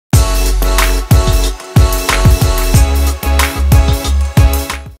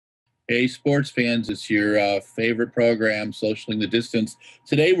Hey, sports fans, it's your favorite program, Socialing the Distance.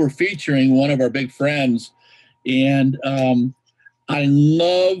 Today we're featuring one of our big friends, and I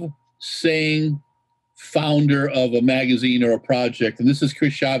love saying founder of a magazine or a project, and this is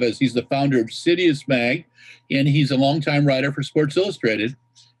Chris Chavez. He's the founder of Citius Mag, and he's a longtime writer for Sports Illustrated.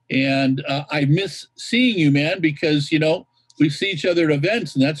 And I miss seeing you, man, because, we see each other at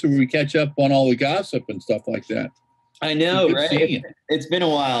events, and that's where we catch up on all the gossip and stuff like that. I know, right? It's been a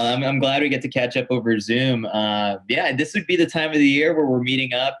while. I'm glad we get to catch up over Zoom. This would be the time of the year where we're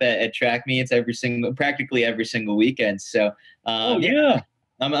meeting up at track meets practically every single weekend. So, I'm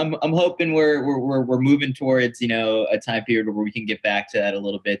hoping we're moving towards a time period where we can get back to that a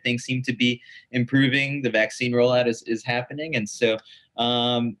little bit. Things seem to be improving. The vaccine rollout is happening, and so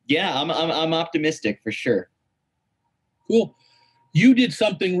I'm optimistic for sure. Cool. You did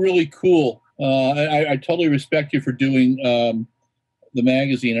something really cool. I totally respect you for doing the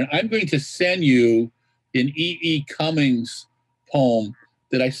magazine. And I'm going to send you an E.E. Cummings poem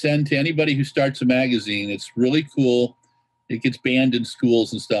that I send to anybody who starts a magazine. It's really cool. It gets banned in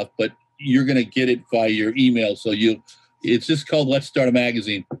schools and stuff, but you're going to get it via your email. So it's just called Let's Start a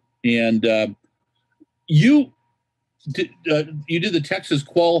Magazine. And you did the Texas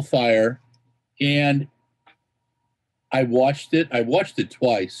qualifier, and I watched it. I watched it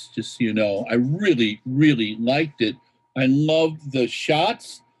twice, just so you know. I really, really liked it. I love the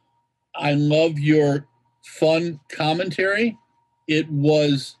shots. I love your fun commentary. It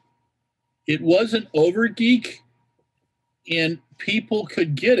wasn't over geek, and people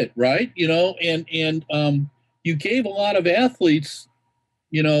could get it, right? And you gave a lot of athletes,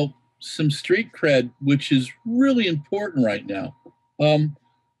 some street cred, which is really important right now.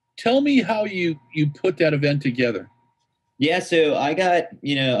 Tell me how you put that event together. Yeah, so I got,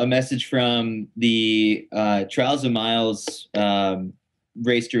 a message from the Trials of Miles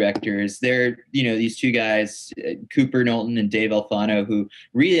race directors. They're, these two guys, Cooper Knowlton and Dave Alfano, who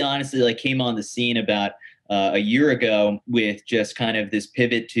really honestly came on the scene about a year ago with just kind of this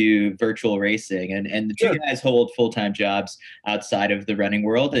pivot to virtual racing. And the two guys hold full-time jobs outside of the running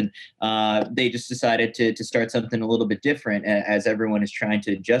world. And they just decided to start something a little bit different as everyone is trying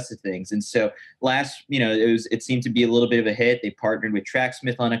to adjust to things. And so it seemed to be a little bit of a hit. They partnered with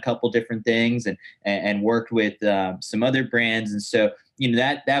Tracksmith on a couple different things and worked with some other brands. And so,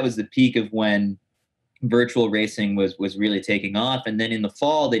 that was the peak of when virtual racing was really taking off. And then in the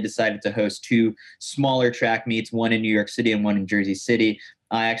fall, they decided to host two smaller track meets, one in New York City and one in Jersey City.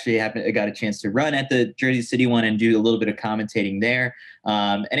 I actually got a chance to run at the Jersey City one and do a little bit of commentating there.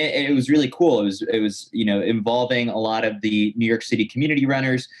 And it was really cool. It was involving a lot of the New York City community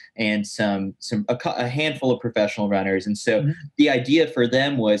runners and a handful of professional runners. And so the idea for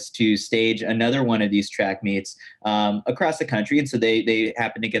them was to stage another one of these track meets across the country. And so they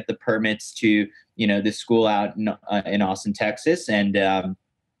happened to get the permits to, this school out in Austin, Texas. And,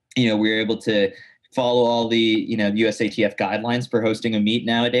 we were able to follow all the, USATF guidelines for hosting a meet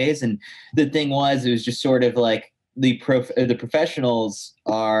nowadays. And the thing was, it was just sort of like the professionals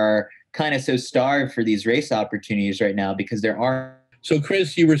are kind of so starved for these race opportunities right now because there aren't. So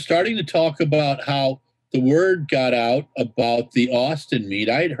Chris, you were starting to talk about how the word got out about the Austin meet.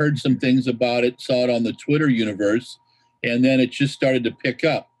 I had heard some things about it, saw it on the Twitter universe, and then it just started to pick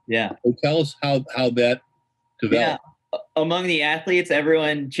up. Yeah. So tell us how that developed. Yeah. Among the athletes,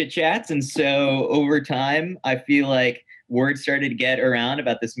 everyone chit-chats. And so over time, I feel like word started to get around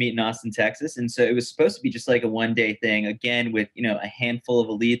about this meet in Austin, Texas. And so it was supposed to be just like a one-day thing, again, with, a handful of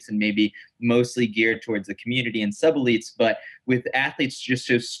elites and maybe mostly geared towards the community and sub-elites. But with athletes just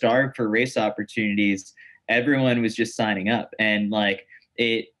so starved for race opportunities, everyone was just signing up. And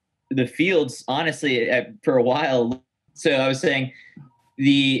the fields, honestly, for a while. So I was saying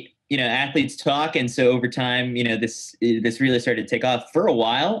athletes talk. And so over time, this really started to take off. For a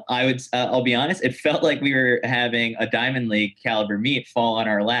while, I'll be honest, it felt like we were having a Diamond League caliber meet fall on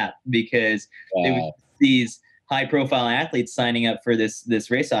our lap because it was these high profile athletes signing up for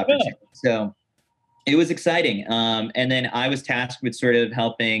this race opportunity. Yeah. So it was exciting. And then I was tasked with sort of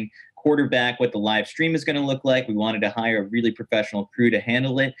helping quarterback what the live stream is going to look like. We wanted to hire a really professional crew to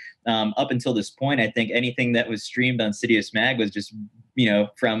handle it. Up until this point, I think anything that was streamed on Citius Mag was just,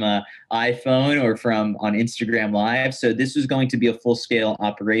 from an iPhone or on Instagram Live. So this was going to be a full-scale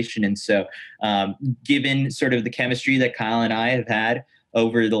operation. And so given sort of the chemistry that Kyle and I have had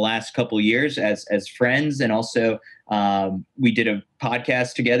over the last couple of years as friends, and also we did a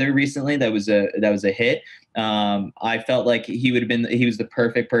podcast together recently that was a hit. I felt like he was the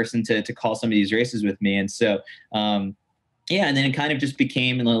perfect person to call some of these races with me. And so yeah, and then it kind of just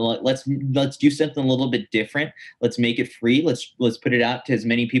became let's do something a little bit different. Let's make it free. Let's put it out to as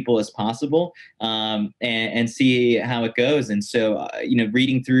many people as possible, and see how it goes. And so,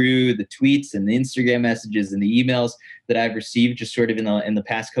 reading through the tweets and the Instagram messages and the emails that I've received just sort of in the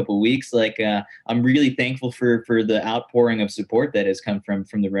past couple of weeks, I'm really thankful for the outpouring of support that has come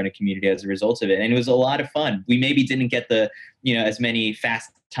from the running community as a result of it. And it was a lot of fun. We maybe didn't get the as many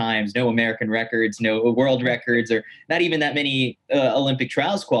fast times, no American records, no world records, or not even that many Olympic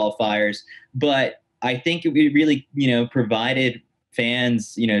trials qualifiers. But I think we really, provided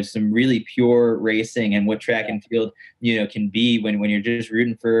fans, some really pure racing and what track and field, can be when you're just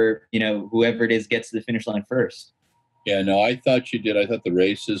rooting for, whoever it is gets to the finish line first. Yeah, no, I thought you did. I thought the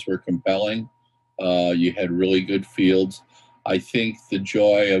races were compelling. You had really good fields. I think the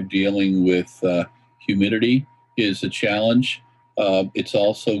joy of dealing with humidity is a challenge. It's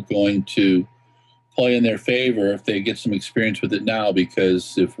also going to play in their favor if they get some experience with it now,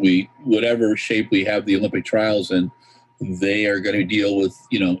 because if whatever shape we have the Olympic trials in, they are going to deal with,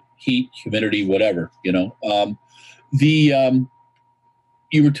 heat, humidity, whatever,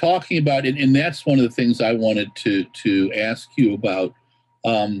 you were talking about it, and that's one of the things I wanted to ask you about.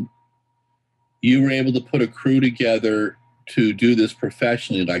 You were able to put a crew together to do this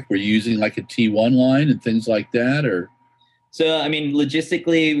professionally. Like, we're using like a T1 line and things like that, or? So, I mean,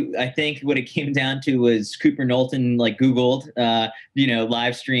 logistically, I think what it came down to was Cooper Knowlton Googled,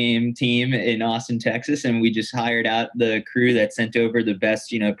 live stream team in Austin, Texas, and we just hired out the crew that sent over the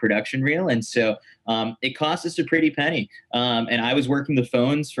best, production reel. And so it cost us a pretty penny. And I was working the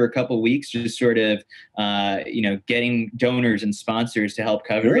phones for a couple of weeks, just sort of, getting donors and sponsors to help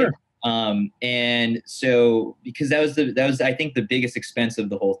cover it. And so, because that was, I think, the biggest expense of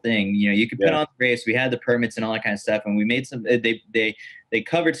the whole thing. You could put on the race, we had the permits and all that kind of stuff, and we made some, they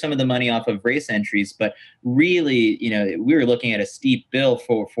covered some of the money off of race entries, but really, we were looking at a steep bill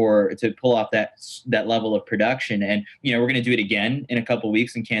to pull off that level of production. And, we're going to do it again in a couple of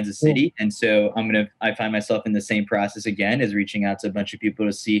weeks in Kansas City. And so I find myself in the same process again, as reaching out to a bunch of people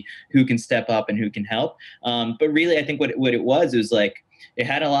to see who can step up and who can help. But really, I think what it was like, it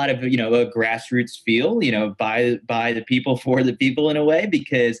had a lot of, a grassroots feel, by the people for the people in a way,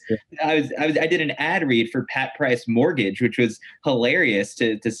 because I did an ad read for Pat Price Mortgage, which was hilarious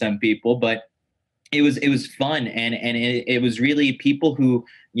to some people, but it was fun. And it was really people who,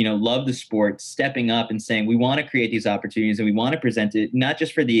 love the sport stepping up and saying, we want to create these opportunities and we want to present it not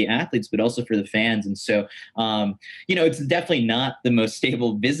just for the athletes, but also for the fans. And so, it's definitely not the most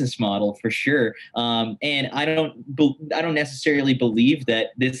stable business model for sure. And I don't necessarily believe that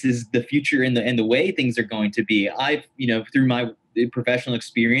this is the future and the way things are going to be. I've, through my professional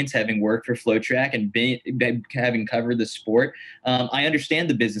experience, having worked for FlowTrack and having covered the sport, I understand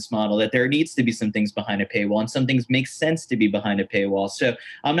the business model, that there needs to be some things behind a paywall, and some things make sense to be behind a paywall. So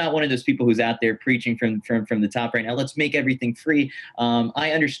I'm not one of those people who's out there preaching from the top right now, let's make everything free.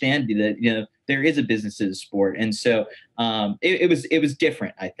 I understand that, there is a business to the sport. And so it was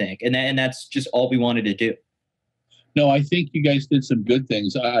different, I think. And that's just all we wanted to do. No, I think you guys did some good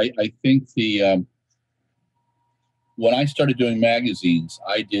things. I think when I started doing magazines,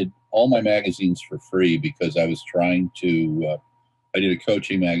 I did all my magazines for free because I was trying to, I did a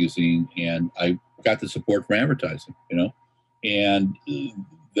coaching magazine and I got the support from advertising, and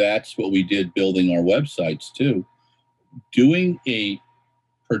that's what we did building our websites too. Doing a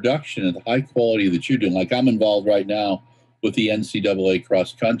production at the high quality that you're doing, like I'm involved right now with the NCAA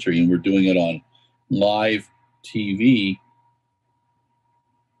cross country, and we're doing it on live TV,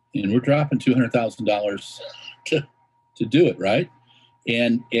 and we're dropping $200,000 to do it, right?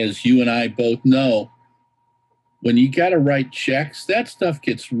 And as you and I both know, when you got to write checks, that stuff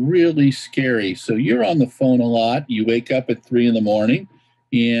gets really scary. So you're on the phone a lot. You wake up at 3 a.m.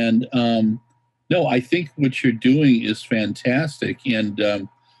 And no, I think what you're doing is fantastic. And,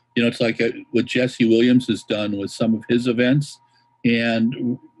 it's like what Jesse Williams has done with some of his events.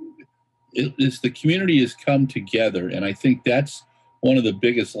 And it's the community has come together. And I think that's one of the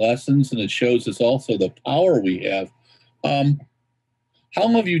biggest lessons. And it shows us also the power we have. How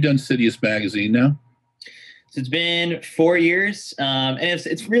long have you done Citius magazine now? So it's been 4 years, and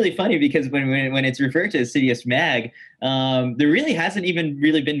it's really funny because when it's referred to as Citius Mag, there really hasn't even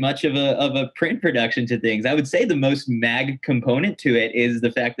really been much of a print production to things. I would say the most mag component to it is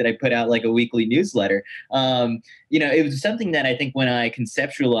the fact that I put out like a weekly newsletter. It was something that I think when I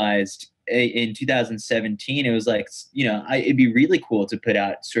conceptualized in 2017, it was like, it'd be really cool to put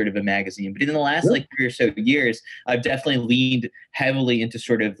out sort of a magazine. But in the last like 3 or so years, I've definitely leaned heavily into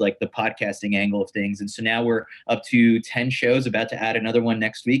sort of like the podcasting angle of things. And so now we're up to 10 shows, about to add another one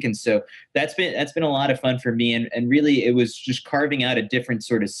next week. And so that's been a lot of fun for me. And really it was just carving out a different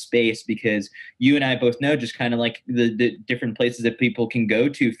sort of space, because you and I both know just kind of like the different places that people can go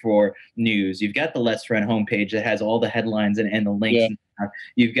to for news. You've got the Let's Run homepage that has all the headlines and the links. Yeah.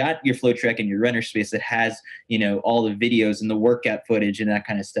 You've got your Flow Trek and your Runner Space that has, all the videos and the workout footage and that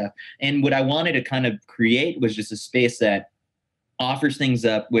kind of stuff. And what I wanted to kind of create was just a space that offers things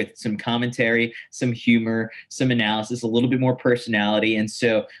up with some commentary, some humor, some analysis, a little bit more personality. And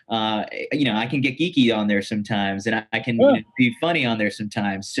so, I can get geeky on there sometimes, and I can be funny on there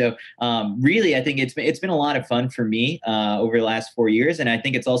sometimes. So really, I think it's been a lot of fun for me over the last 4 years. And I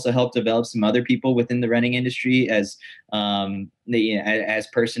think it's also helped develop some other people within the running industry as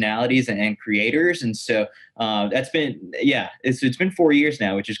personalities and creators. And so that's been, it's been 4 years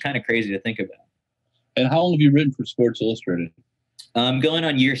now, which is kind of crazy to think about. And how long have you written for Sports Illustrated? I'm going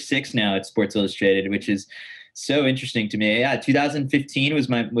on year 6 now at Sports Illustrated, which is so interesting to me. Yeah, 2015 was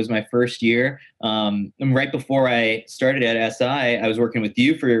my first year. And right before I started at SI, I was working with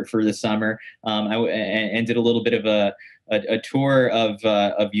you for the summer. And did a little bit of a tour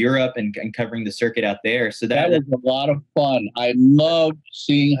of Europe and covering the circuit out there. So that was a lot of fun. I loved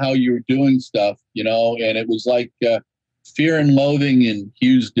seeing how you were doing stuff, and it was like Fear and Loathing in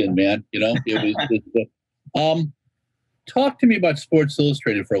Houston, man. It was talk to me about Sports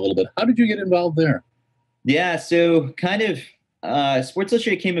Illustrated for a little bit. How did you get involved there? Yeah, so kind of Sports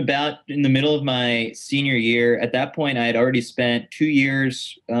Illustrated came about in the middle of my senior year. At that point, I had already spent 2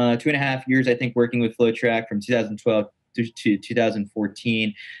 years, 2.5 years, I think, working with FlowTrack from 2012 to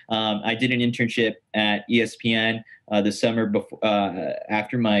 2014. I did an internship at ESPN the summer before,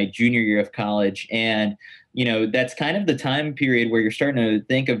 after my junior year of college. And that's kind of the time period where you're starting to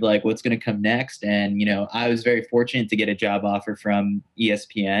think of like what's going to come next. And I was very fortunate to get a job offer from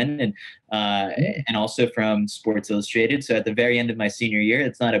ESPN and also from Sports Illustrated. So at the very end of my senior year,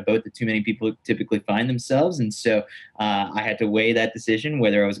 it's not a boat that too many people typically find themselves. And so I had to weigh that decision,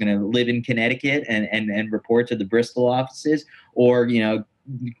 whether I was going to live in Connecticut and report to the Bristol offices, or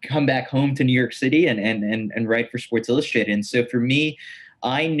come back home to New York City and write for Sports Illustrated. And so for me,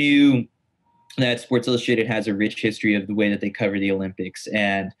 I knew that Sports Illustrated has a rich history of the way that they cover the Olympics,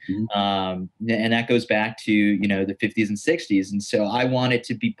 and that goes back to the 50s and 60s. And so I wanted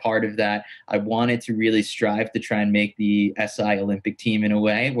to be part of that. I wanted to really strive to try and make the SI Olympic team in a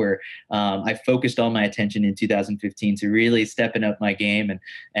way where I focused all my attention in 2015 to really stepping up my game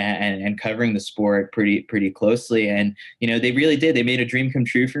and covering the sport pretty closely. And they really did. They made a dream come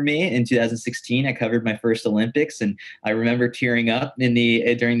true for me. In 2016, I covered my first Olympics, and I remember tearing up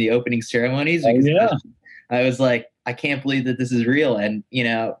during the opening ceremonies. I was like, I can't believe that this is real. And,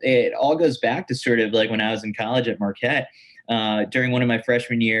 it all goes back to sort of like when I was in college at Marquette, during one of my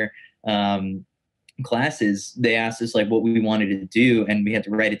freshman year classes, they asked us like what we wanted to do, and we had to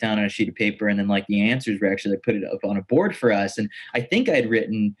write it down on a sheet of paper. And then like the answers were actually like put it up on a board for us. And I think I'd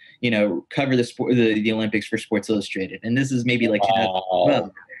written, cover the Olympics for Sports Illustrated. And this is maybe like 2012.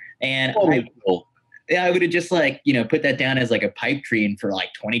 And I would have just like, put that down as like a pipe dream for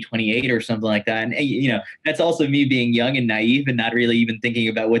like 2028 or something like that. And, that's also me being young and naive and not really even thinking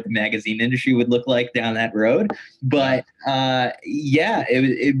about what the magazine industry would look like down that road. But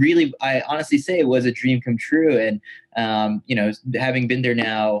it really, I honestly say it was a dream come true. And, having been there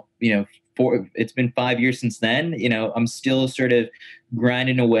now, it's been 5 years since then, I'm still sort of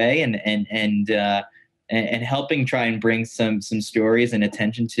grinding away and helping try and bring some stories and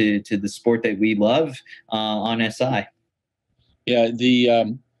attention to the sport that we love on SI. Yeah,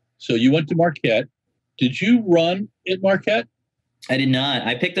 so you went to Marquette. Did you run at Marquette? I did not.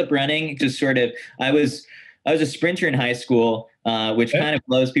 I picked up running just sort of. I was a sprinter in high school, which kind of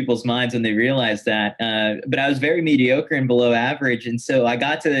blows people's minds when they realize that. But I was very mediocre and below average. And so I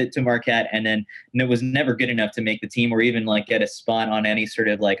got to Marquette, and then it was never good enough to make the team or even like get a spot on any sort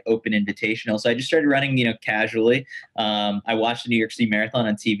of like open invitational. So I just started running, casually. I watched the New York City Marathon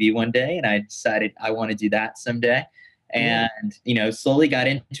on TV one day, and I decided I want to do that someday. And, slowly got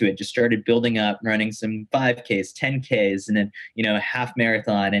into it, just started building up, running some 5Ks, 10Ks, and then, a half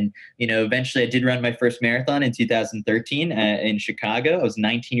marathon. And, eventually I did run my first marathon in 2013 in Chicago. I was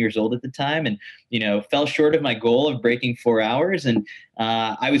 19 years old at the time and, fell short of my goal of breaking 4 hours. And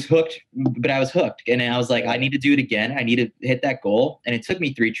I was hooked, but I was hooked. And I was like, I need to do it again. I need to hit that goal. And it took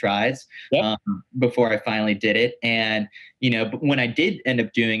me 3 tries before I finally did it. And, but when I did end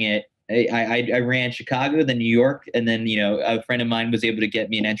up doing it, I ran Chicago, then New York, and then, you know, a friend of mine was able to get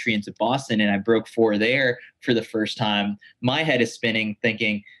me an entry into Boston, and I broke 4 there for the first time. My head is spinning,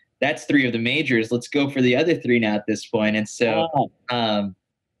 thinking that's 3 of the majors. Let's go for the other 3 now at this point. And so,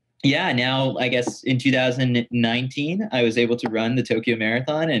 yeah, now I guess in 2019, I was able to run the Tokyo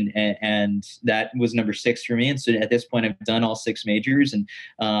Marathon, and that was number 6 for me. And so at this point, I've done all 6 majors, and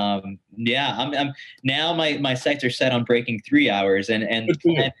yeah, I'm now my sights are set on breaking 3 hours, and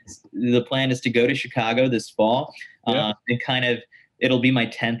the plan is to go to Chicago this fall, and kind of. It'll be my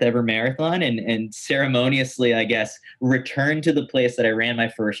 10th ever marathon, and ceremoniously, I guess, return to the place that I ran my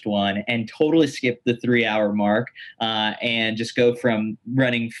first one and totally skip the 3-hour mark, and just go from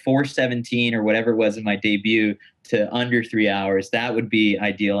running 4:17 or whatever it was in my debut to under 3 hours. That would be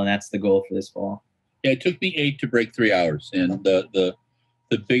ideal, and that's the goal for this fall. Yeah, it took me 8 to break 3 hours, and the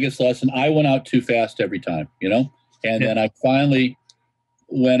biggest lesson, I went out too fast every time, you know, and then I finally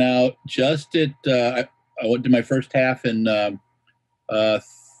went out just at I went to my first half in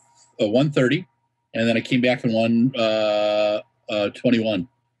 1:30, and then I came back and won 21.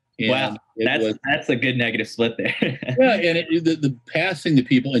 And wow, that's a good negative split there. Yeah, and the passing the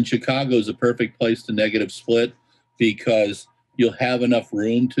people in Chicago is a perfect place to negative split, because you'll have enough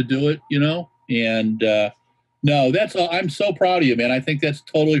room to do it, you know. And no, that's all. I'm so proud of you, man. I think that's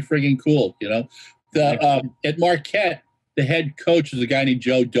totally friggin' cool, you know. At Marquette, the head coach was a guy named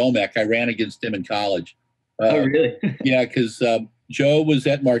Joe Domek. I ran against him in college. Oh, really? Yeah, because Joe was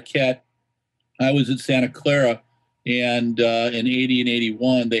at Marquette. I was at Santa Clara, and in 80 and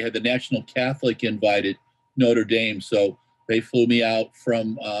 81, they had the National Catholic invited Notre Dame. So they flew me out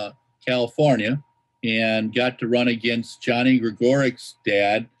from California and got to run against Johnny Gregoric's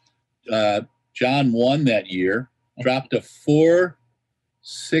dad. John won that year, dropped a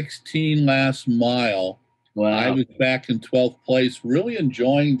 4:16 last mile. Wow. I was back in 12th place, really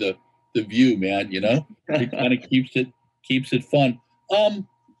enjoying the view, man, you know. It kind of keeps it fun. I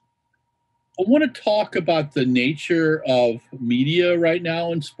want to talk about the nature of media right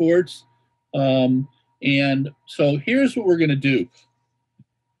now in sports. And so here's what we're going to do.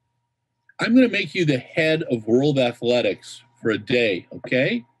 I'm going to make you the head of World Athletics for a day,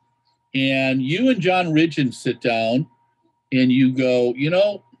 okay? And you and John Ridgen sit down and you go, you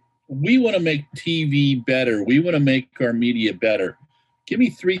know, we want to make TV better. We want to make our media better. Give me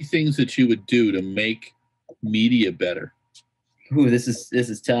 3 things that you would do to make media better. Ooh, this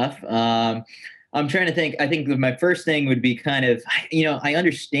is tough. I'm trying to think. I think my first thing would be kind of, you know, I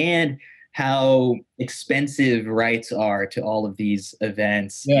understand how expensive rights are to all of these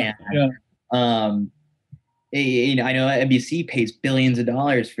events. Yeah, and, you know, I know NBC pays billions of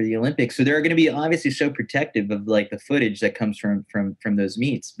dollars for the Olympics, so they're going to be obviously so protective of like the footage that comes from those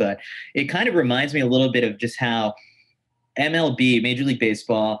meets. But it kind of reminds me a little bit of just how MLB, Major League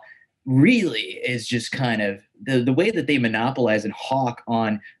Baseball, really is just kind of the way that they monopolize and hawk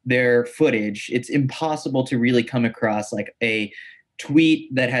on their footage. It's impossible to really come across like a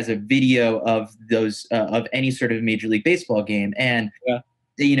tweet that has a video of those of any sort of Major League Baseball game. And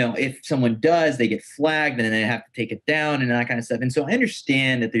you know, if someone does, they get flagged and then they have to take it down and that kind of stuff. And so I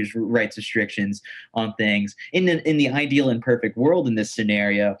understand that there's rights restrictions on things. In the ideal and perfect world in this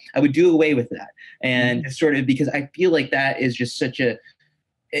scenario, I would do away with that. And sort of, because I feel like that is just such a,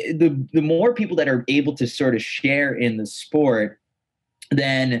 the more people that are able to sort of share in the sport,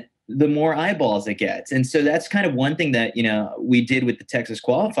 then the more eyeballs it gets. And so that's kind of one thing that, you know, we did with the Texas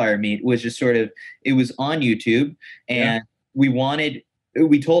qualifier meet, was just sort of, it was on YouTube, and we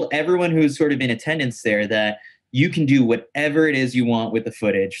told everyone who was sort of in attendance there that you can do whatever it is you want with the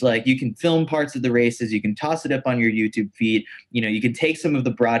footage. Like, you can film parts of the races, you can toss it up on your YouTube feed, you know, you can take some of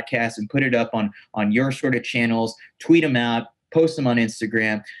the broadcasts and put it up on your sort of channels, tweet them out, post them on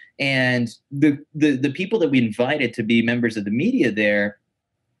Instagram. And the people that we invited to be members of the media there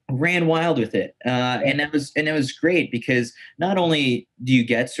ran wild with it. And that was great, because not only do you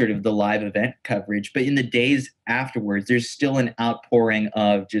get sort of the live event coverage, but in the days afterwards, there's still an outpouring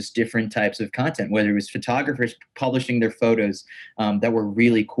of just different types of content, whether it was photographers publishing their photos that were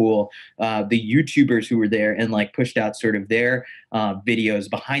really cool, the YouTubers who were there and like pushed out sort of their videos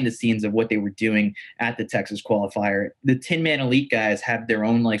behind the scenes of what they were doing at the Texas qualifier. The Tin Man Elite guys have their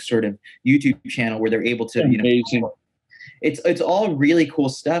own like sort of YouTube channel where they're able to, amazing. It's all really cool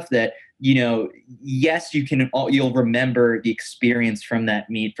stuff that, you know, yes, you'll remember the experience from that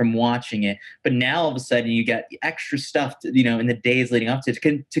meet, from watching it, but now all of a sudden you got extra stuff to, you know, in the days leading up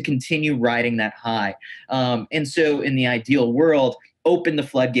to continue riding that high. And so in the ideal world, open the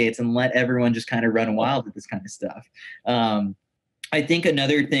floodgates and let everyone just kind of run wild with this kind of stuff. I think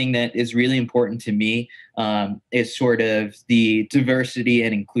another thing that is really important to me is sort of the diversity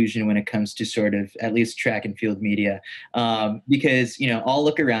and inclusion when it comes to sort of at least track and field media. Because, I'll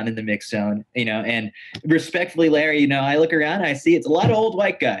look around in the mix zone, and respectfully, Larry, I look around and I see it's a lot of old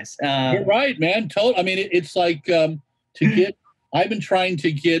white guys. You're right, man. I mean, it's like I've been trying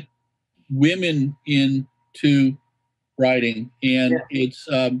to get women into riding, and it's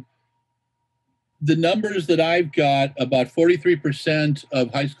the numbers that I've got, about 43%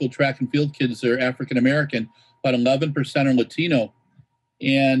 of high school track and field kids are African American, about 11% are Latino.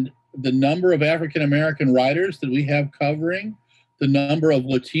 And the number of African American riders that we have covering, the number of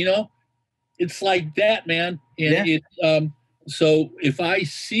Latino, it's like that, man. And so if I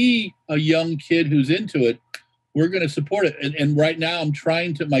see a young kid who's into it, we're going to support it. And right now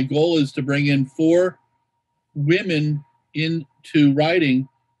my goal is to bring in 4 women into riding.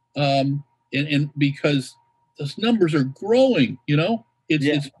 And because those numbers are growing,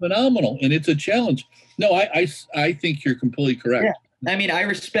 it's phenomenal, and it's a challenge. No, I think you're completely correct. Yeah. I mean, I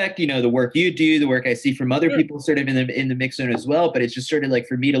respect, the work you do, the work I see from other people sort of in the mix zone as well. But it's just sort of like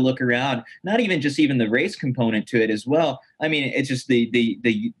for me to look around, not even the race component to it as well. I mean, it's just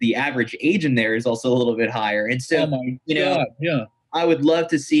the average age in there is also a little bit higher. And so, I would love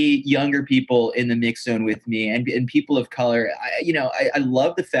to see younger people in the mix zone with me and people of color. I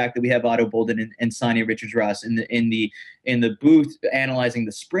love the fact that we have Otto Bolden and Sonia Richards-Ross in the booth analyzing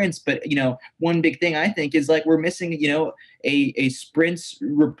the sprints. But, one big thing I think is like we're missing, a sprints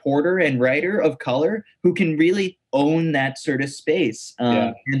reporter and writer of color who can really own that sort of space.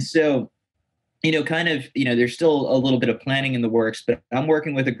 And so, there's still a little bit of planning in the works, but I'm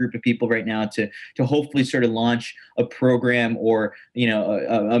working with a group of people right now to hopefully sort of launch a program or,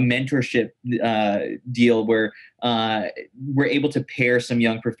 a mentorship deal where we're able to pair some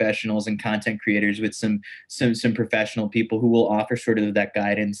young professionals and content creators with some professional people who will offer sort of that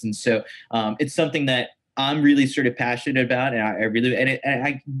guidance. And so it's something that I'm really sort of passionate about,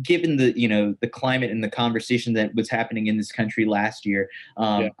 and given the climate and the conversation that was happening in this country last year,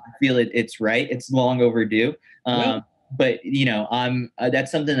 I feel it's right. It's long overdue. But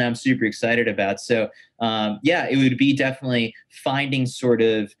that's something that I'm super excited about. So it would be definitely finding sort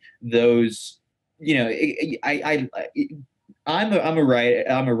of those, I'm a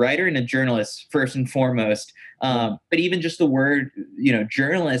writer and a journalist first and foremost. But even just the word,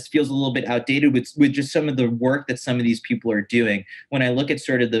 journalist feels a little bit outdated with just some of the work that some of these people are doing. When I look at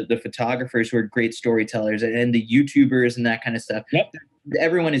sort of the photographers who are great storytellers and the YouTubers and that kind of stuff,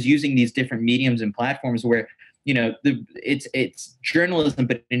 everyone is using these different mediums and platforms where, it's journalism,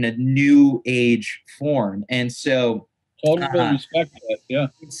 but in a new age form. And so totally respect that. Yeah.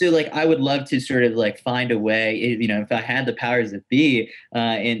 So I would love to sort of find a way, if I had the powers that be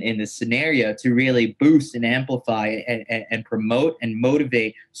in this scenario, to really boost and amplify and promote and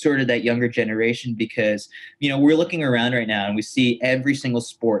motivate sort of that younger generation, because, we're looking around right now and we see every single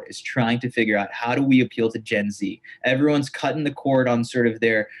sport is trying to figure out how do we appeal to Gen Z. Everyone's cutting the cord on sort of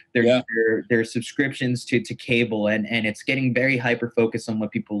their subscriptions to cable, and it's getting very hyper focused on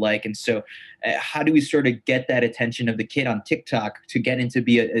what people like. And so how do we sort of get that attention of the kid on TikTok to get into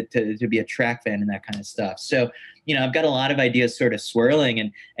to be a track fan and that kind of stuff? So, I've got a lot of ideas sort of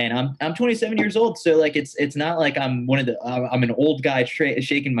swirling, and I'm 27 years old. So it's not like I'm I'm an old guy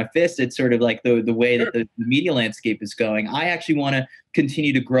shaking my fist. It's sort of like the way that the media landscape is going. I actually want to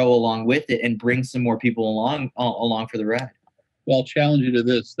continue to grow along with it and bring some more people along for the ride. Well, I'll challenge you to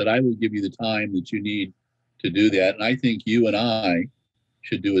this, that I will give you the time that you need to do that. And I think you and I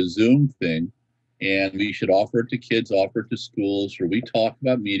should do a Zoom thing, and we should offer it to kids, offer it to schools, where we talk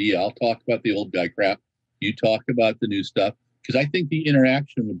about media. I'll talk about the old guy crap. You talk about the new stuff, because I think the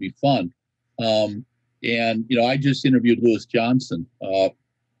interaction would be fun. And, I just interviewed Lewis Johnson.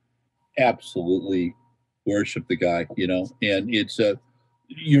 Absolutely worship the guy, and it's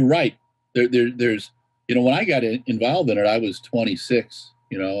you're right. There's, when I got involved in it, I was 26,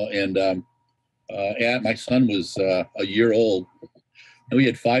 and my son was a year old, and we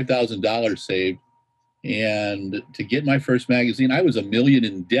had $5,000 saved. And to get my first magazine, I was $1 million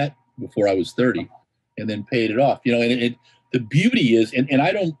in debt before I was 30, and then paid it off. And the beauty is, and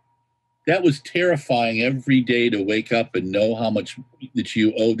that was terrifying every day to wake up and know how much that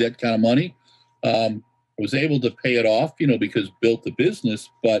you owed that kind of money. I was able to pay it off, because built the business.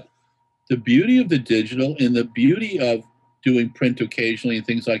 But the beauty of the digital and the beauty of doing print occasionally and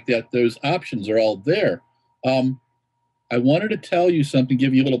things like that, those options are all there. I wanted to tell you something,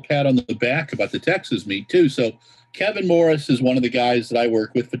 give you a little pat on the back about the Texas meet too. So Kevin Morris is one of the guys that I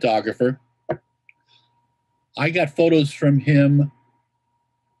work with, photographer. I got photos from him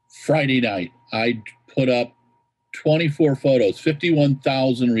Friday night. I put up 24 photos,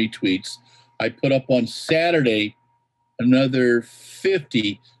 51,000 retweets. I put up on Saturday another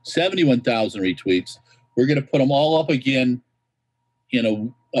 71,000 retweets. We're going to put them all up again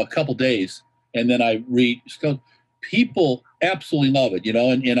in a couple days. And then people absolutely love it,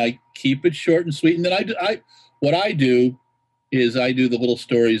 and I keep it short and sweet. And then what I do is I do the little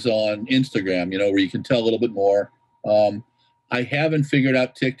stories on Instagram, where you can tell a little bit more. I haven't figured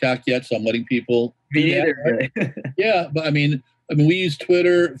out TikTok yet, so I'm letting people. Me neither. Really. Yeah, but I mean, we use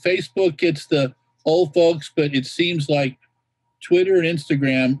Twitter. Facebook gets the old folks, but it seems like Twitter and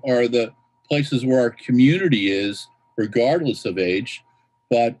Instagram are the places where our community is, regardless of age.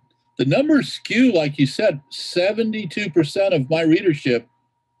 But the numbers skew, like you said, 72% of my readership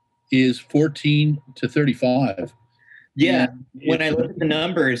is 14 to 35. Yeah. When I look at the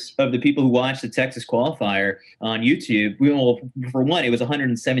numbers of the people who watched the Texas qualifier on YouTube, for one, it was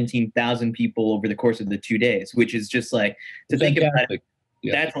 117,000 people over the course of the 2 days, which is just like, to think about it,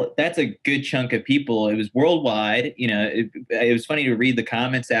 yeah. That's a good chunk of people. It was worldwide. It was funny to read the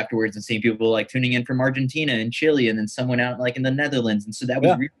comments afterwards and seeing people like tuning in from Argentina and Chile, and then someone out like in the Netherlands. And so that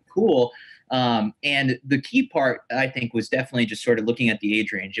was really cool. And the key part, I think, was definitely just sort of looking at the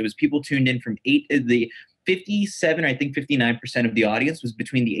age range. It was people tuned in from 57, I think 59% of the audience was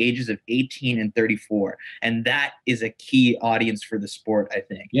between the ages of 18 and 34. And that is a key audience for the sport, I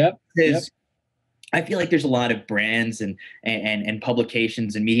think. Yep. I feel like there's a lot of brands and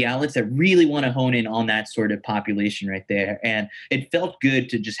publications and media outlets that really want to hone in on that sort of population right there. And it felt good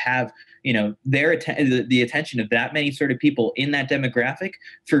to just have, the attention of that many sort of people in that demographic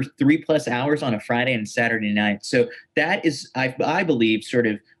for 3+ hours on a Friday and Saturday night. So that is, I believe, sort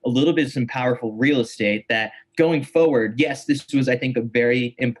of a little bit of some powerful real estate that going forward, yes, this was, I think, a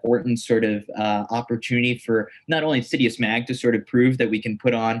very important sort of opportunity for not only Citius Mag to sort of prove that we can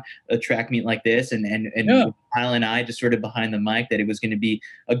put on a track meet like this, and Kyle and I just sort of behind the mic that it was going to be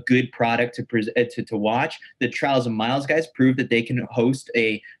a good product to watch. The Trials of Miles guys proved that they can host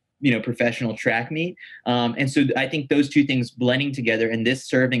a professional track meet. And so I think those two things blending together and this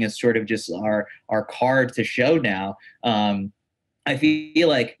serving as sort of just our card to show now. I feel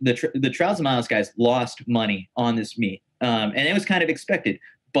like the Trials of Miles guys lost money on this meet. And it was kind of expected.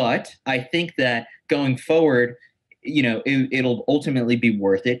 But I think that going forward, it'll ultimately be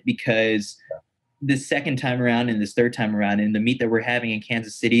worth it, because this second time around and this third time around, and the meet that we're having in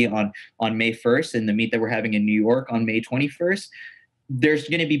Kansas City on May 1st and the meet that we're having in New York on May 21st, there's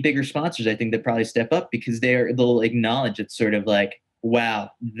going to be bigger sponsors, I think, that probably step up, because they'll acknowledge it's sort of like, wow,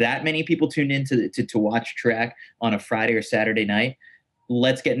 that many people tuned in to watch track on a Friday or Saturday night.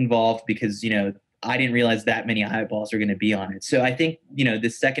 Let's get involved, because, I didn't realize that many eyeballs are going to be on it. So I think,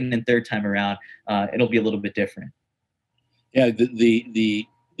 this second and third time around, it'll be a little bit different. Yeah.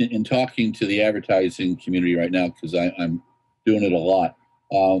 In talking to the advertising community right now, because I'm doing it a lot,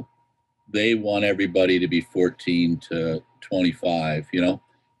 they want everybody to be 14 to 25,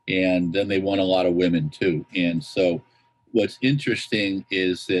 and then they want a lot of women too. And so what's interesting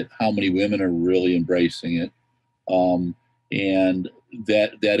is that how many women are really embracing it. And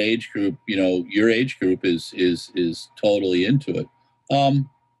that age group, your age group is totally into it.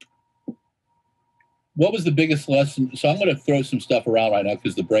 What was the biggest lesson? So I'm going to throw some stuff around right now,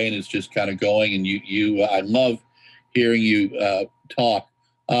 because the brain is just kind of going, and I love hearing you talk.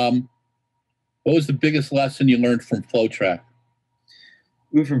 What was the biggest lesson you learned from FlowTrack?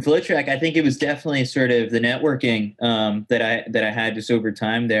 From FlowTrack, I think it was definitely sort of the networking that I had just over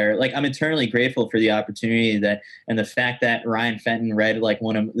time there. Like, I'm eternally grateful for the opportunity and the fact that Ryan Fenton read like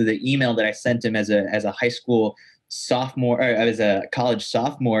one of the email that I sent him as a high school sophomore, or as a college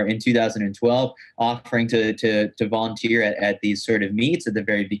sophomore in 2012, offering to volunteer at these sort of meets at the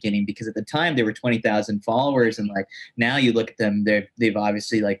very beginning, because at the time there were 20,000 followers, and like now you look at them, they've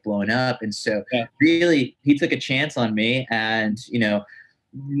obviously like blown up. And so really he took a chance on me, and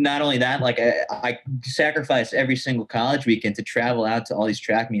not only that, like I sacrificed every single college weekend to travel out to all these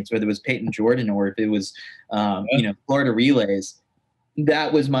track meets, whether it was Peyton Jordan or if it was Florida relays.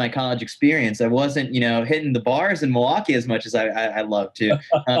 That was my college experience. I wasn't, hitting the bars in Milwaukee as much as I love to.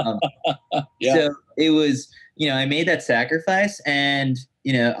 So it was, I made that sacrifice, and,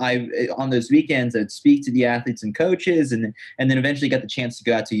 on those weekends, I'd speak to the athletes and coaches, and then eventually got the chance to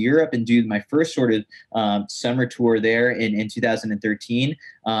go out to Europe and do my first sort of summer tour there in 2013,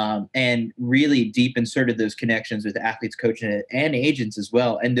 and really deepen sort of those connections with athletes, coaches, and agents as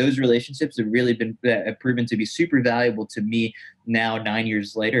well. And those relationships have really been proven to be super valuable to me now, 9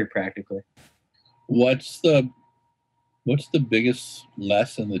 years later, practically. What's the biggest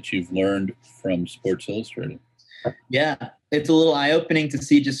lesson that you've learned from Sports Illustrated? Yeah, it's a little eye-opening to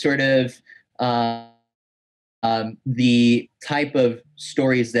see just sort of the type of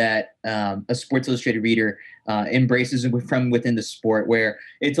stories that a Sports Illustrated reader embraces from within the sport, where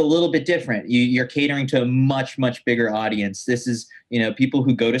it's a little bit different. You're catering to a much, much bigger audience. This is, people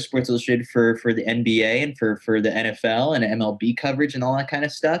who go to Sports Illustrated for the NBA and for the NFL and MLB coverage and all that kind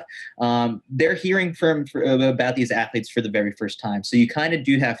of stuff. They're hearing about these athletes for the very first time. So you kind of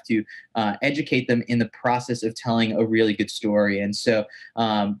do have to educate them in the process of telling a really good story. And so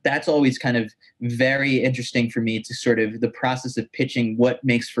that's always kind of very interesting for me, to sort of the process of pitching what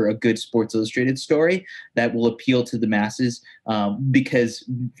makes for a good Sports Illustrated story that will appeal to the masses. Because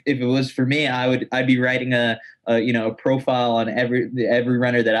if it was for me, I'd be writing a profile on every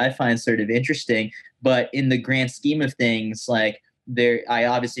runner that I find sort of interesting. But in the grand scheme of things, like, I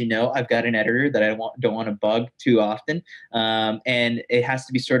obviously know I've got an editor that I don't want to bug too often, and it has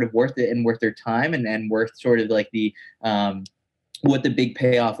to be sort of worth it and worth their time, and worth sort of like the what the big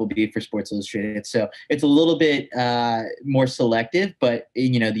payoff will be for Sports Illustrated. So it's a little bit more selective, but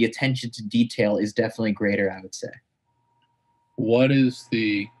the attention to detail is definitely greater, I would say. What's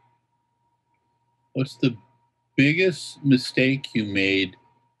the biggest mistake you made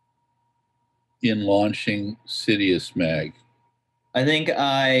in launching Citius Mag? I think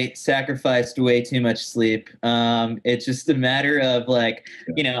I sacrificed way too much sleep. It's just a matter of like,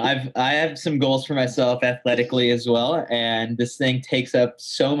 I have some goals for myself athletically as well. And this thing takes up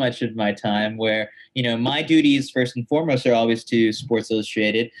so much of my time, where, my duties first and foremost are always to Sports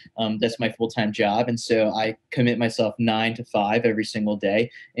Illustrated. That's my full-time job. And so I commit myself 9 to 5 every single day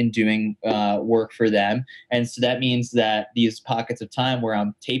in doing work for them. And so that means that these pockets of time where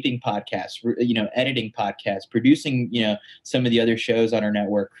I'm taping podcasts, editing podcasts, producing, some of the other shows on our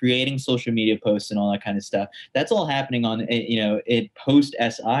network, creating social media posts and all that kind of stuff, that's all happening on, it post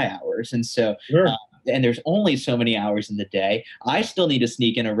SI hours. And so, sure. And there's only so many hours in the day. I still need to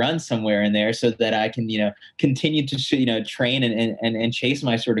sneak in a run somewhere in there so that I can, continue to, train and chase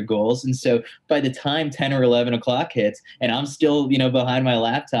my sort of goals. And so by the time 10 or 11 o'clock hits and I'm still, behind my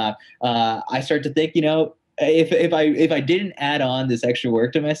laptop, I start to think, if I didn't add on this extra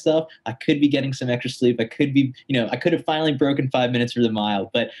work to myself, I could be getting some extra sleep. I could be, I could have finally broken 5 minutes for the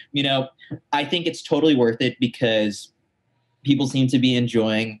mile. But, I think it's totally worth it, because people seem to be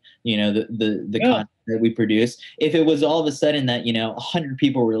enjoying, the content that we produce. If it was all of a sudden that, 100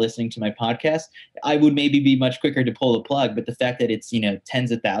 people were listening to my podcast, I would maybe be much quicker to pull the plug. But the fact that it's,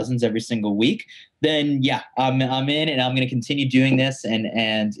 tens of thousands every single week, then yeah, I'm in, and I'm going to continue doing this, and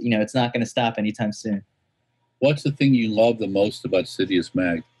it's not going to stop anytime soon. What's the thing you love the most about Citius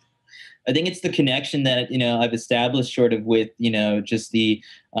Mag? I think it's the connection that, I've established sort of with, just the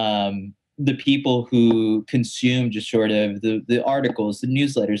people who consume just sort of the articles, the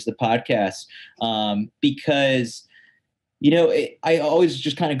newsletters, the podcasts, because, I always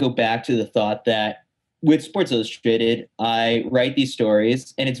just kind of go back to the thought that with Sports Illustrated, I write these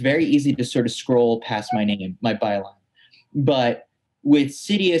stories and it's very easy to sort of scroll past my name, my byline. But with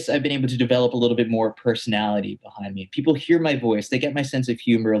Citius, I've been able to develop a little bit more personality behind me. People hear my voice. They get my sense of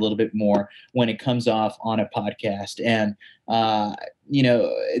humor a little bit more when it comes off on a podcast. And,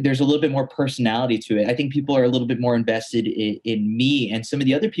 there's a little bit more personality to it. I think people are a little bit more invested in me and some of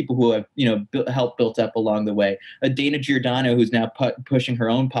the other people who have, helped built up along the way. Dana Giordano, who's now pushing her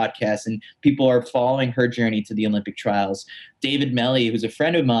own podcast, and people are following her journey to the Olympic trials. David Melly, who's a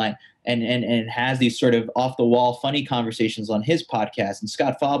friend of mine, and has these sort of off the wall funny conversations on his podcast, and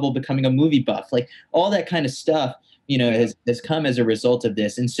Scott Fauble becoming a movie buff, like all that kind of stuff, has come as a result of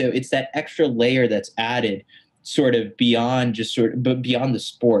this. And so it's that extra layer that's added sort of beyond the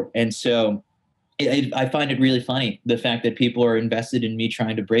sport. And so I find it really funny, the fact that people are invested in me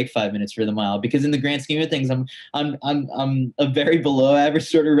trying to break 5 minutes for the mile, because in the grand scheme of things, I'm a very below average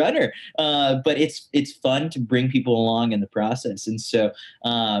sort of runner. But it's fun to bring people along in the process. And so,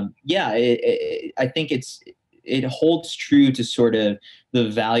 I think it holds true to sort of the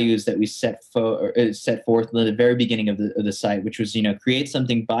values that we set forth at the very beginning of the site, which was, create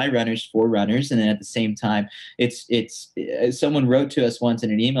something by runners for runners. And then at the same time, it's someone wrote to us once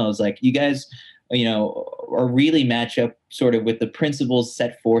in an email, is like, you guys, or really match up sort of with the principles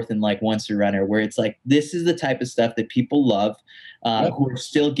set forth in like Once a Runner, where it's like, this is the type of stuff that people love, who are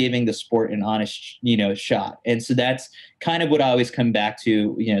still giving the sport an honest, shot. And so that's kind of what I always come back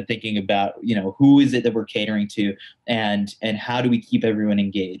to, thinking about, who is it that we're catering to, and how do we keep everyone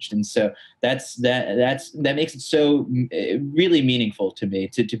engaged? And so that makes it so really meaningful to me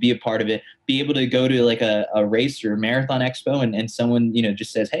to be a part of it, be able to go to like a race or a marathon expo, and someone,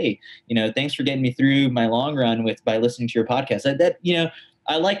 just says, hey, thanks for getting me through my long run by listening to your podcast.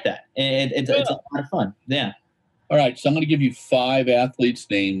 I like that. And it's a lot of fun. Yeah. All right, so I'm going to give you 5 athletes'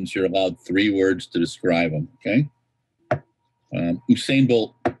 names. You're allowed 3 words to describe them, okay? Usain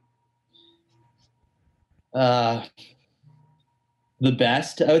Bolt. The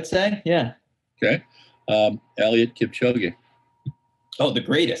best, I would say. Yeah. Okay. Elliot Kipchoge. Oh, the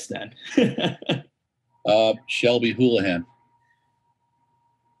greatest then. Shelby Houlihan.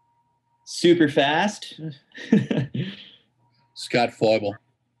 Super fast. Scott Foible.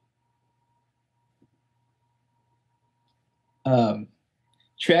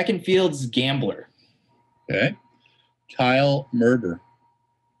 Track and field's gambler. Okay. Kyle Merber.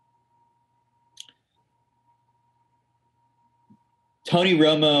 Tony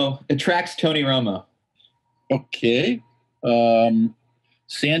Romo attracts Tony Romo. Okay.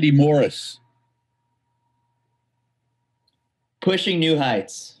 Sandy Morris. Pushing new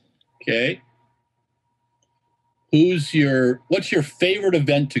heights. Okay. What's your favorite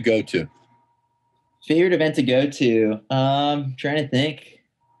event to go to? Favorite event to go to? Trying to think.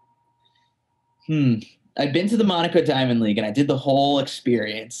 I've been to the Monaco Diamond League and I did the whole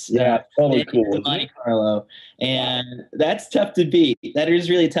experience. Yeah, totally cool. Monte Carlo, and that's tough to beat. That is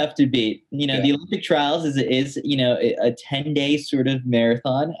really tough to beat. The Olympic trials is a 10-day sort of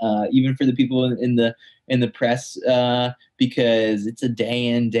marathon, even for the people in the press, because it's a day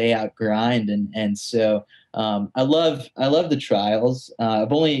in, day out grind, and so I love the trials.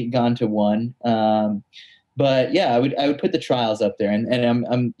 I've only gone to one, but yeah, I would put the trials up there, and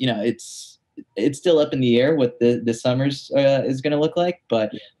I'm it's still up in the air what the summers is going to look like,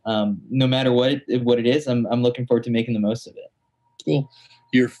 but no matter what it is, I'm looking forward to making the most of it. Cool.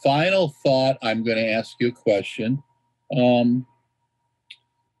 Your final thought. I'm going to ask you a question.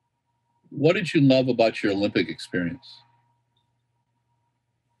 What did you love about your Olympic experience?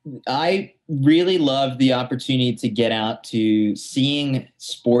 I really loved the opportunity to get out to seeing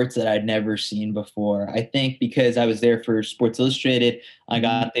sports that I'd never seen before. I think because I was there for Sports Illustrated, I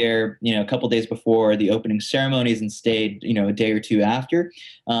got there, a couple days before the opening ceremonies and stayed, a day or two after.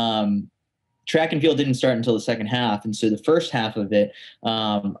 Track and field didn't start until the second half. And so the first half of it,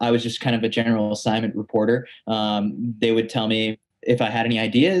 I was just kind of a general assignment reporter. They would tell me if I had any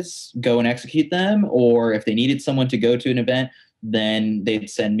ideas, go and execute them, or if they needed someone to go to an event, then they'd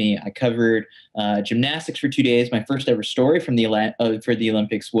send me. I covered gymnastics for 2 days. My first ever story for the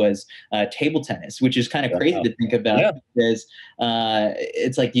Olympics was table tennis, which is kind of crazy to think about because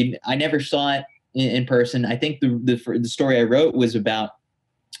it's like I never saw it in person. I think the story I wrote was about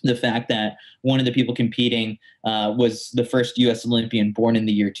the fact that one of the people competing was the first U.S. Olympian born in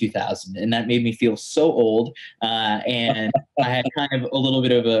the year 2000. And that made me feel so old. And I had kind of a little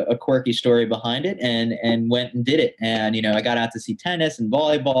bit of a quirky story behind it and went and did it. And, I got out to see tennis and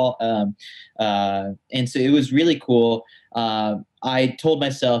volleyball. And so it was really cool. I told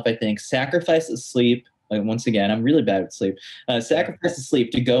myself, I think, sacrifice the sleep. Like, once again, I'm really bad at sleep. Sacrifice the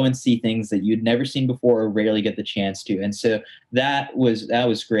sleep to go and see things that you'd never seen before or rarely get the chance to. And so that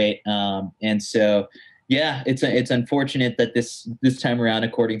was great. And so, yeah, it's unfortunate that this time around,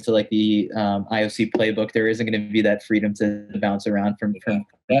 according to like the IOC playbook, there isn't going to be that freedom to bounce around from.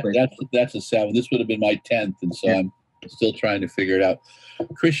 That's a 7. This would have been my 10th, and so I'm still trying to figure it out.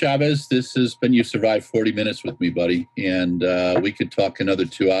 Chris Chavez, this has been, you survived 40 minutes with me, buddy, and we could talk another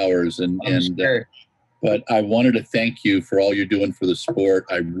 2 hours. Sure. But I wanted to thank you for all you're doing for the sport.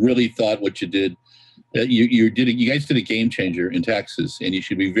 I really thought what you did, you guys did a game changer in Texas, and you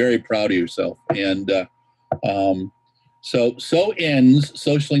should be very proud of yourself. And so ends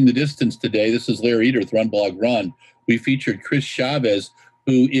Socialing the Distance today. This is Larry Eder with RunBlogRun. We featured Chris Chavez,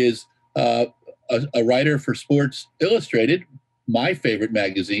 who is a writer for Sports Illustrated, my favorite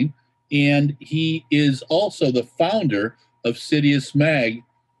magazine, and he is also the founder of Citius Mag.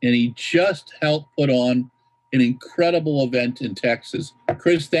 And he just helped put on an incredible event in Texas.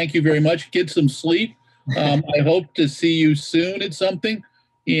 Chris, thank you very much. Get some sleep. I hope to see you soon at something.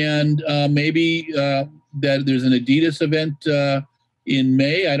 And maybe that there's an Adidas event in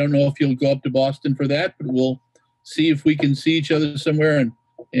May. I don't know if you'll go up to Boston for that, but we'll see if we can see each other somewhere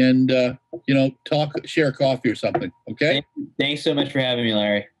and talk, share a coffee or something. Okay? Thanks so much for having me,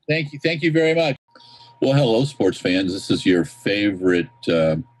 Larry. Thank you. Thank you very much. Well, hello, sports fans. This is your favorite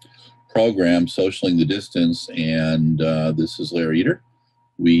program, Socialing the Distance, and this is Larry Eder.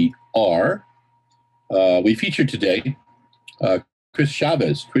 We featured today Chris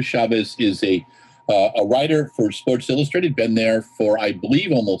Chavez. Chris Chavez is a writer for Sports Illustrated, been there for, I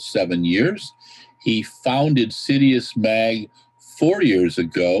believe, almost 7 years. He founded Citius Mag 4 years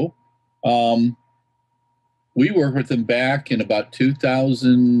ago. We worked with him back in about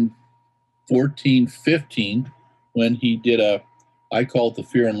 2014-15 when he did I call it the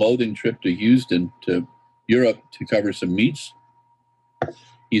Fear and Loathing trip to Houston to, Europe to cover some meets.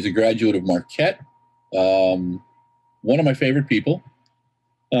 He's a graduate of Marquette. One of my favorite people.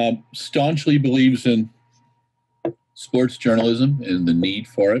 Staunchly believes in sports journalism and the need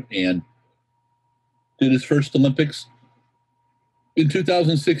for it, and did his first Olympics in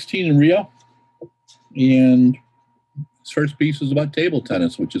 2016 in Rio. And his first piece was about table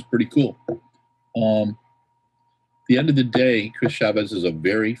tennis, which is pretty cool. At the end of the day, Chris Chavez is a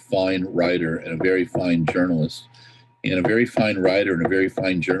very fine writer and a very fine journalist. And a very fine writer and a very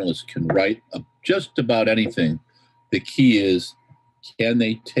fine journalist can write just about anything. The key is, can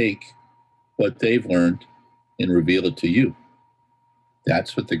they take what they've learned and reveal it to you?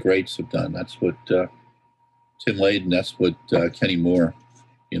 That's what the greats have done. That's what Tim Layden, that's what Kenny Moore,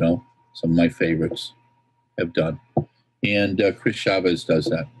 some of my favorites have done. And Chris Chavez does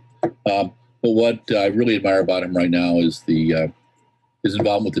that. But what I really admire about him right now is his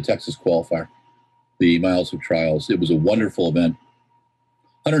involvement with the Texas qualifier, the Miles of Trials. It was a wonderful event.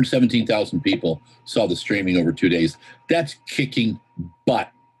 117,000 people saw the streaming over 2 days. That's kicking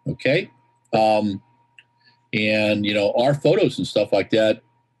butt, okay? And, our photos and stuff like that,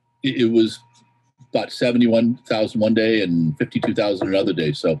 it was about 71,000 one day and 52,000 another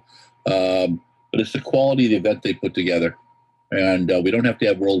day. So, but it's the quality of the event they put together. And we don't have to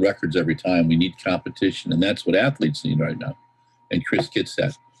have world records every time. We need competition, and that's what athletes need right now. And Chris gets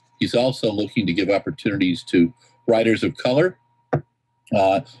that. He's also looking to give opportunities to writers of color,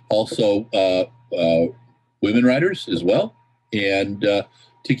 also women writers as well, and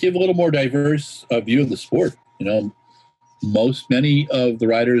to give a little more diverse view of the sport. Many of the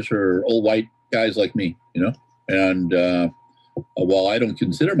writers are old white guys like me, and while I don't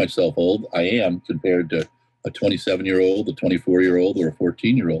consider myself old, I am compared to a 27-year-old, a 24-year-old, or a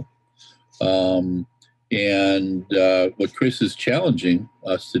 14-year-old. And what Chris is challenging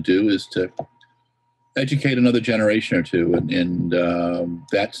us to do is to educate another generation or two. And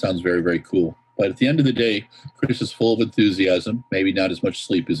that sounds very, very cool. But at the end of the day, Chris is full of enthusiasm, maybe not as much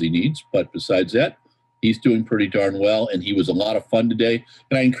sleep as he needs. But besides that, he's doing pretty darn well. And he was a lot of fun today.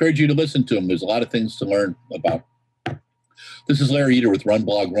 And I encourage you to listen to him. There's a lot of things to learn about. This is Larry Eder with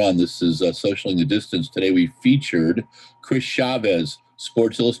RunBlogRun. This is Socialing the Distance. Today we featured Chris Chavez,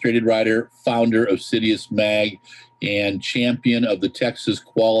 Sports Illustrated writer, founder of Citius Mag, and champion of the Texas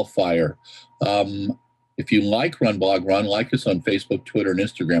qualifier. If you like RunBlogRun, like us on Facebook, Twitter, and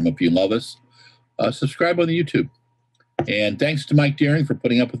Instagram. If you love us, subscribe on the YouTube. And thanks to Mike Deering for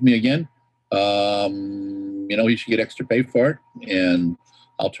putting up with me again. He should get extra pay for it. And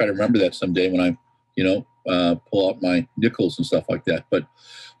I'll try to remember that someday when I, pull out my nickels and stuff like that. But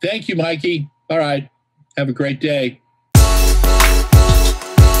thank you, Mikey. All right. Have a great day.